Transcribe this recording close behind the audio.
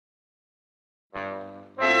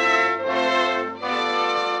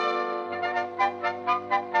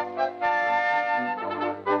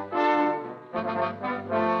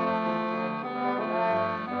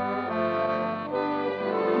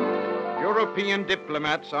European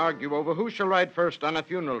diplomats argue over who shall ride first on a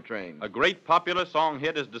funeral train. A great popular song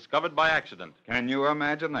hit is discovered by accident. Can you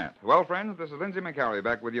imagine that? Well, friends, this is Lindsay MacHarrie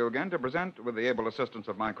back with you again to present, with the able assistance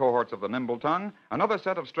of my cohorts of the nimble tongue, another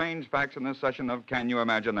set of strange facts in this session of Can You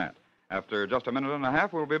Imagine That? After just a minute and a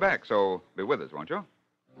half, we'll be back, so be with us, won't you?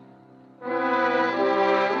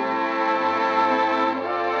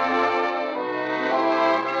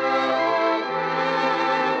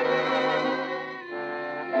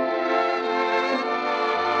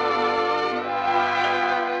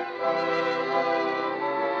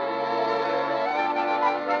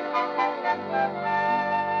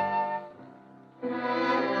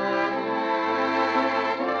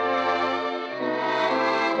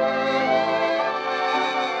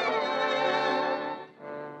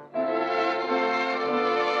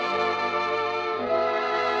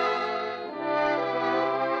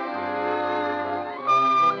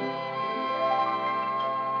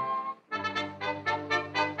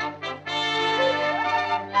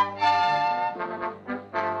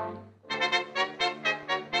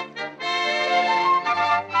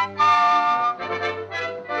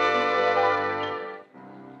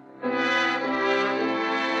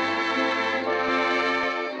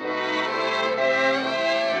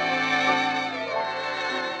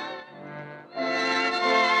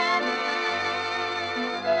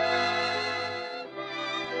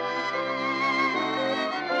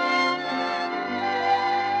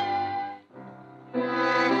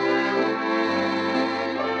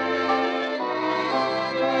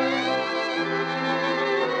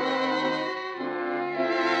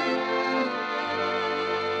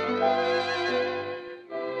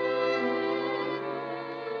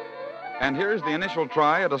 And here's the initial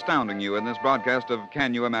try at astounding you in this broadcast of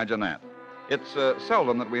Can You Imagine That? It's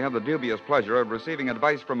seldom that we have the dubious pleasure of receiving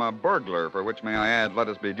advice from a burglar, for which, may I add, let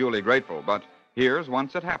us be duly grateful. But here's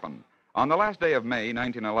once it happened. On the last day of May,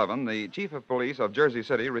 1911, the chief of police of Jersey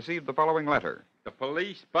City received the following letter. The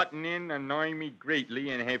police button in annoy me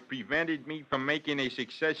greatly and have prevented me from making a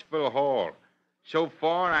successful haul. So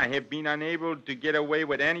far, I have been unable to get away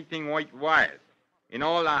with anything worthwhile. In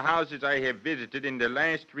all the houses I have visited in the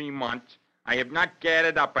last 3 months, I have not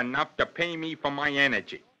gathered up enough to pay me for my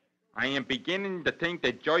energy. I am beginning to think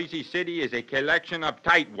that Jersey City is a collection of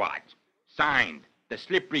tightwads. Signed, the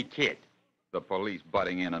Slippery Kid. The police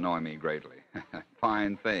butting in annoy me greatly.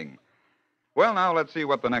 Fine thing. Well, now let's see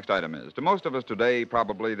what the next item is. To most of us today,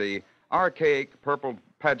 probably the archaic purple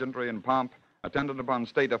pageantry and pomp attendant upon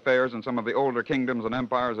state affairs in some of the older kingdoms and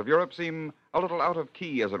empires of Europe seem a little out of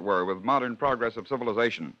key, as it were, with modern progress of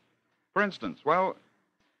civilization. For instance, well,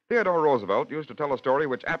 Theodore Roosevelt used to tell a story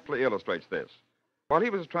which aptly illustrates this. While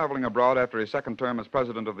he was traveling abroad after his second term as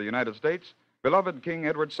President of the United States, beloved King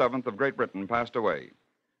Edward VII of Great Britain passed away.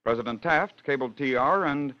 President Taft cabled TR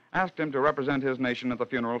and asked him to represent his nation at the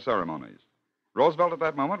funeral ceremonies. Roosevelt at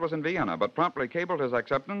that moment was in Vienna, but promptly cabled his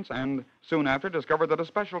acceptance and soon after discovered that a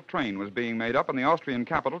special train was being made up in the Austrian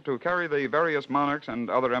capital to carry the various monarchs and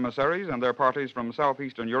other emissaries and their parties from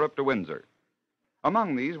southeastern Europe to Windsor.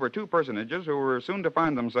 Among these were 2 personages who were soon to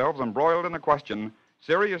find themselves embroiled in a question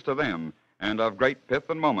serious to them and of great pith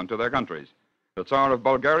and moment to their countries, the Tsar of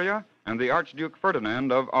Bulgaria and the Archduke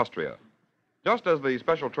Ferdinand of Austria. Just as the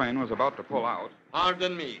special train was about to pull out...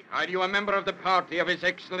 Pardon me. Are you a member of the party of His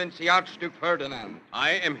Excellency Archduke Ferdinand?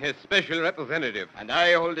 I am his special representative. And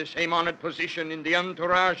I hold the same honored position in the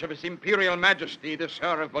entourage of His Imperial Majesty, the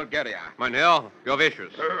Tsar of Bulgaria. Mynheer, your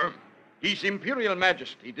wishes. His Imperial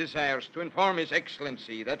Majesty desires to inform His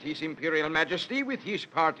Excellency that His Imperial Majesty, with his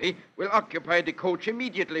party, will occupy the coach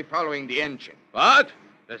immediately following the engine. What?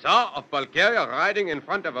 The Tsar of Bulgaria riding in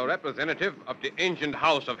front of a representative of the ancient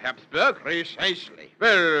house of Habsburg? Precisely.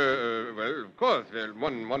 Well, of course. Well,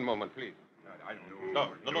 one moment, please.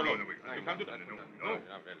 No. You can't do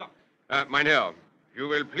that. Mynheer, you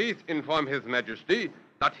will please inform His Majesty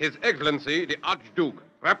that His Excellency, the Archduke,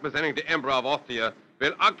 representing the Emperor of Austria,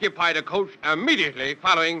 will occupy the coach immediately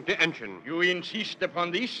following the engine. You insist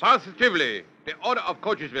upon this? Positively. The order of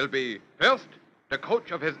coaches will be, first, the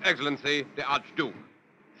coach of His Excellency, the Archduke.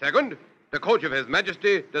 Second, the coach of His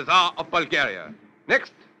Majesty, the Tsar of Bulgaria.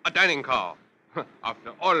 Next, a dining car.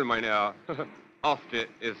 After all, Mynheer, Austria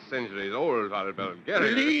is centuries old, while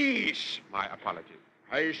Bulgaria... Please! My apologies.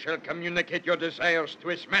 I shall communicate your desires to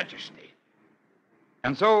His Majesty.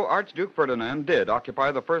 And so Archduke Ferdinand did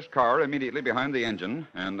occupy the first car immediately behind the engine,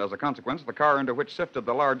 and as a consequence, the car into which sifted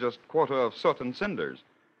the largest quota of soot and cinders.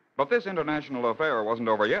 But this international affair wasn't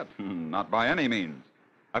over yet, not by any means.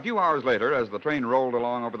 A few hours later, as the train rolled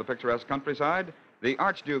along over the picturesque countryside, the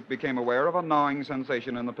Archduke became aware of a gnawing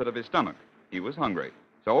sensation in the pit of his stomach. He was hungry.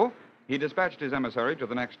 So he dispatched his emissary to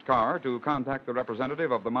the next car to contact the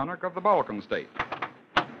representative of the monarch of the Balkan state.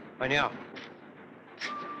 Mynheer.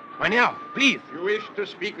 Mynheer, please. You wish to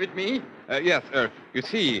speak with me? Yes, you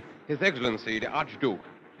see, His Excellency, the Archduke,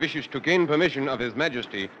 wishes to gain permission of His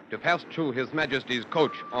Majesty to pass through His Majesty's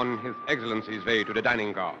coach on His Excellency's way to the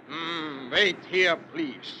dining car. Wait here,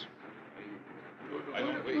 please.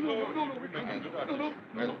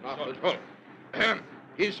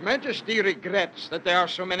 His Majesty regrets that there are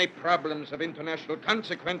so many problems of international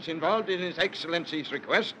consequence involved in His Excellency's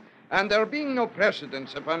request, and there being no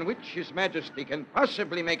precedents upon which His Majesty can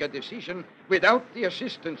possibly make a decision without the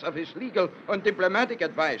assistance of his legal and diplomatic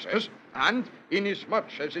advisers, and inasmuch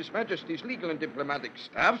as His Majesty's legal and diplomatic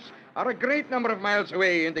staffs are a great number of miles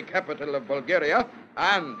away in the capital of Bulgaria,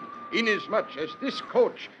 and inasmuch as this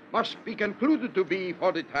coach must be concluded to be,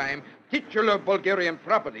 for the time, titular Bulgarian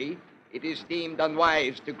property, it is deemed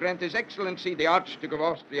unwise to grant His Excellency the Archduke of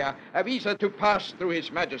Austria a visa to pass through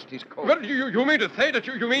His Majesty's court. Well, you mean to say that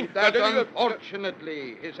you mean... That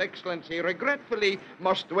unfortunately, His Excellency regretfully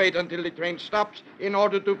must wait until the train stops in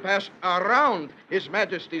order to pass around His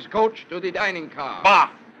Majesty's coach to the dining car.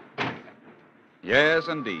 Bah! Yes,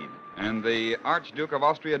 indeed. And the Archduke of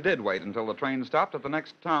Austria did wait until the train stopped at the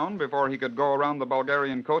next town before he could go around the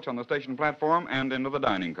Bulgarian coach on the station platform and into the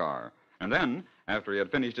dining car. And then, after he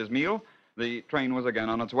had finished his meal, the train was again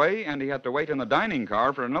on its way, and he had to wait in the dining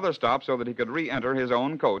car for another stop so that he could re-enter his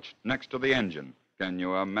own coach next to the engine. Can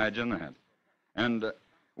you imagine that? And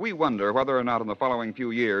we wonder whether or not in the following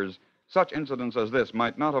few years, such incidents as this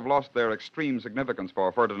might not have lost their extreme significance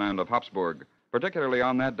for Ferdinand of Habsburg, particularly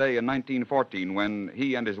on that day in 1914 when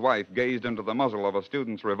he and his wife gazed into the muzzle of a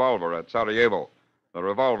student's revolver at Sarajevo, the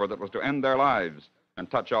revolver that was to end their lives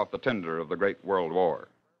and touch off the tinder of the Great World War.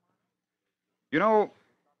 You know,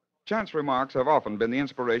 chance remarks have often been the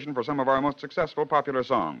inspiration for some of our most successful popular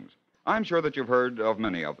songs. I'm sure that you've heard of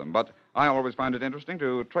many of them, but I always find it interesting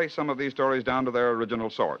to trace some of these stories down to their original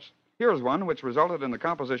source. Here's one which resulted in the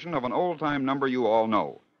composition of an old-time number you all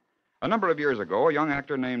know. A number of years ago, a young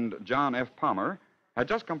actor named John F. Palmer had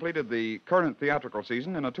just completed the current theatrical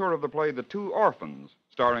season in a tour of the play The Two Orphans,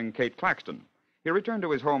 starring Kate Claxton. He returned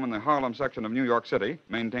to his home in the Harlem section of New York City,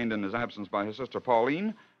 maintained in his absence by his sister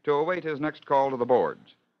Pauline, to await his next call to the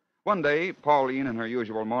boards. One day, Pauline, in her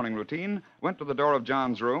usual morning routine, went to the door of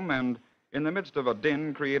John's room and, in the midst of a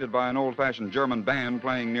din created by an old-fashioned German band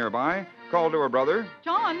playing nearby, called to her brother.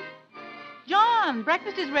 John! John,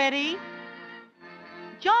 breakfast is ready.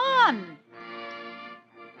 John!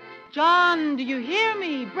 John, do you hear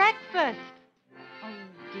me? Breakfast! Oh,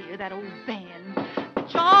 dear, that old band.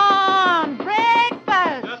 John,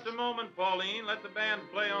 breakfast! Just a moment, Pauline. Let the band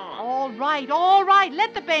play on. All right.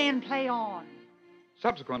 Let the band play on.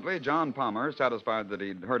 Subsequently, John Palmer, satisfied that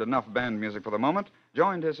he'd heard enough band music for the moment,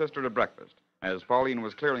 joined his sister at breakfast. As Pauline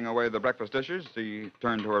was clearing away the breakfast dishes, he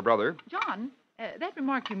turned to her brother. John, that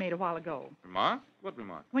remark you made a while ago. Remark? What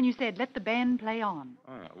remark? When you said, let the band play on.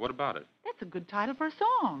 Oh, yeah. What about it? That's a good title for a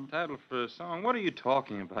song. Title for a song? What are you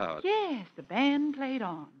talking about? Yes, the band played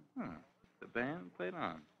on. The band played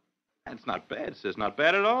on. That's not bad, sis. Not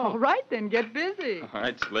bad at all. All right, then, get busy. All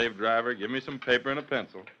right, slave driver, give me some paper and a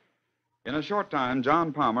pencil. In a short time,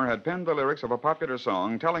 John Palmer had penned the lyrics of a popular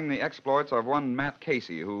song telling the exploits of one Matt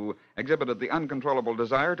Casey, who exhibited the uncontrollable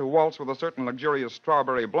desire to waltz with a certain luxurious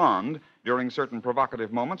strawberry blonde during certain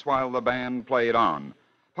provocative moments while the band played on.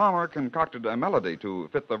 Palmer concocted a melody to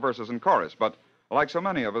fit the verses and chorus, but like so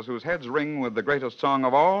many of us whose heads ring with the greatest song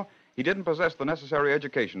of all, he didn't possess the necessary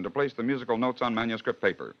education to place the musical notes on manuscript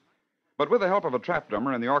paper. But with the help of a trap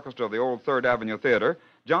drummer in the orchestra of the old Third Avenue Theater,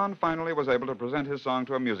 John finally was able to present his song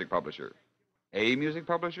to a music publisher. A music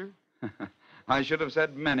publisher? I should have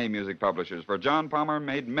said many music publishers, for John Palmer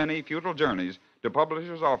made many futile journeys to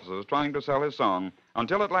publishers' offices trying to sell his song,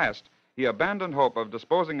 until at last he abandoned hope of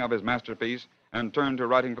disposing of his masterpiece and turned to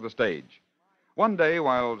writing for the stage. One day,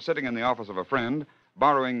 while sitting in the office of a friend,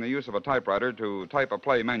 borrowing the use of a typewriter to type a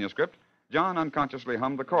play manuscript, John unconsciously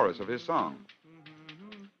hummed the chorus of his song.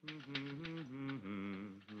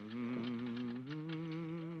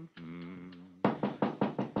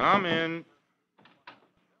 Come in.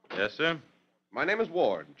 Yes, sir? My name is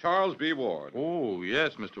Ward, Charles B. Ward. Oh,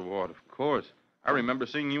 yes, Mr. Ward, of course. I remember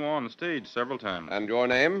seeing you on the stage several times. And your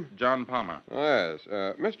name? John Palmer. Yes.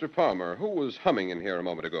 Mr. Palmer, who was humming in here a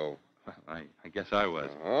moment ago? Well, I guess I was.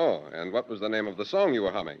 Oh, and what was the name of the song you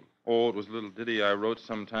were humming? Oh, it was a little ditty I wrote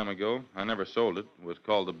some time ago. I never sold it. It was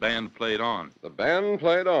called The Band Played On. The Band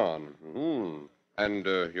Played On. And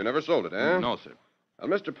you never sold it, eh? No, sir. Well,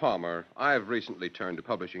 Mr. Palmer, I've recently turned to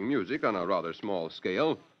publishing music on a rather small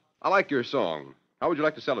scale. I like your song. How would you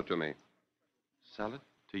like to sell it to me? Sell it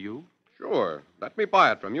To you? Sure. Let me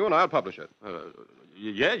buy it from you, and I'll publish it.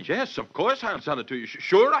 Yes, of course I'll sell it to you.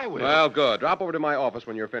 Sure I will. Well, good. Drop over to my office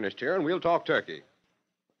when you're finished here, and we'll talk turkey.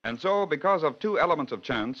 And so, because of two elements of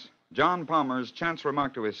chance, John Palmer's chance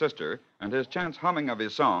remark to his sister and his chance humming of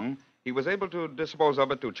his song, he was able to dispose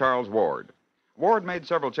of it to Charles Ward. Ward made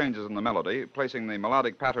several changes in the melody, placing the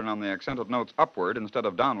melodic pattern on the accented notes upward instead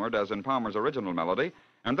of downward as in Palmer's original melody,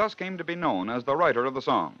 and thus came to be known as the writer of the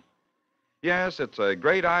song. Yes, it's a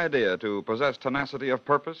great idea to possess tenacity of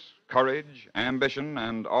purpose, courage, ambition,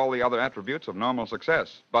 and all the other attributes of normal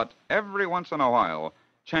success. But every once in a while,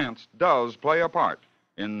 chance does play a part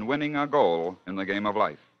in winning a goal in the game of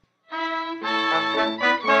life.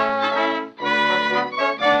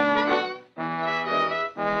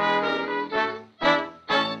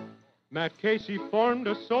 Matt Casey formed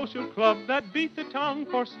a social club that beat the town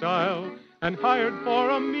for style and hired for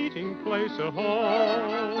a meeting place a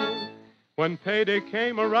hall. When payday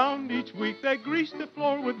came around each week, they greased the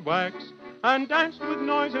floor with wax and danced with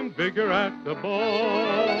noise and vigor at the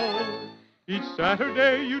ball. Each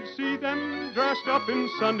Saturday you'd see them dressed up in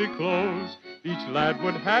Sunday clothes. Each lad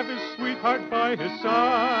would have his sweetheart by his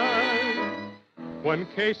side. When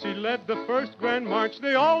Casey led the first grand march,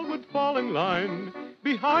 they all would fall in line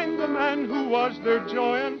behind the man who was their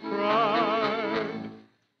joy and pride.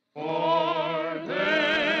 For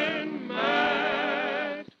then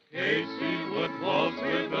Matt Casey would waltz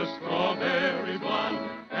with a strawberry blonde,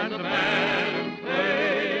 and the band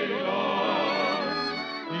played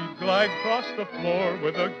on. He'd glide across the floor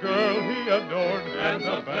with a girl he adored, and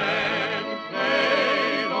the band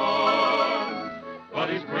played on. But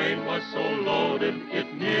his brain was so loaded,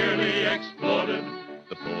 it nearly exploded.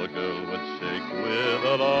 The poor girl would shake with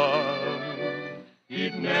alarm.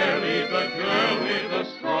 He'd ne'er leave the girl with a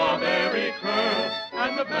strawberry curl,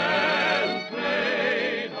 and the band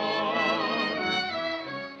played on.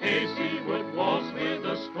 Casey would waltz with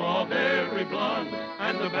a strawberry blonde,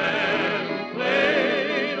 and the band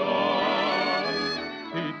played on.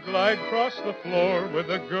 He'd glide across the floor with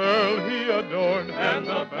a girl he adored, and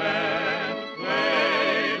the band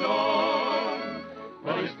played on.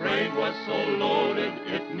 But his brain was so loaded,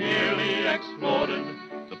 it nearly exploded.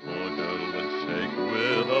 The poor girl would shake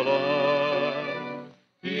with alarm.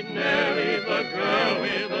 He'd ne'er leave the girl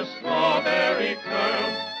with a strawberry curl,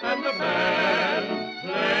 and the band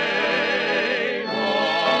played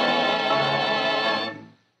on.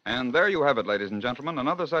 And there you have it, ladies and gentlemen,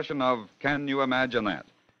 another session of Can You Imagine That?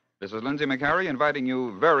 This is Lindsay MacHarrie inviting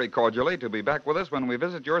you very cordially to be back with us when we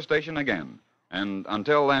visit your station again. And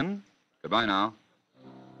until then, goodbye now.